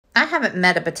I haven't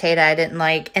met a potato I didn't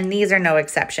like, and these are no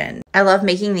exception. I love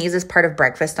making these as part of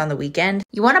breakfast on the weekend.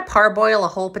 You want to parboil a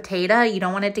whole potato. You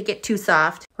don't want it to get too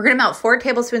soft. We're going to melt 4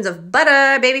 tablespoons of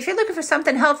butter. Baby, if you're looking for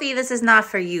something healthy, this is not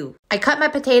for you. I cut my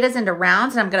potatoes into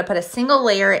rounds, and I'm going to put a single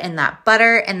layer in that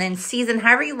butter and then season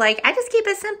however you like. I just keep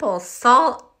it simple.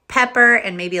 Salt, pepper,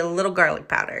 and maybe a little garlic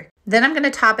powder. Then I'm going to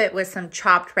top it with some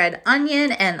chopped red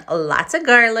onion and lots of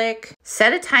garlic.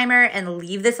 Set a timer and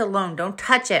leave this alone. Don't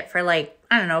touch it for like,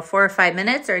 I don't know, 4 or 5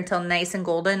 minutes or until nice and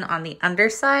golden on the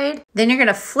underside. Then you're going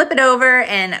to flip it over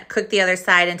and cook the other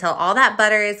side until all that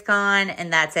butter is gone.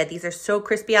 And that's it. These are so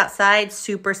crispy outside,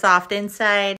 super soft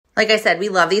inside. Like I said, we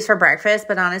love these for breakfast,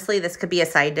 but honestly, this could be a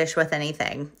side dish with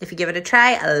anything. If you give it a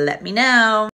try, let me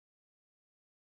know.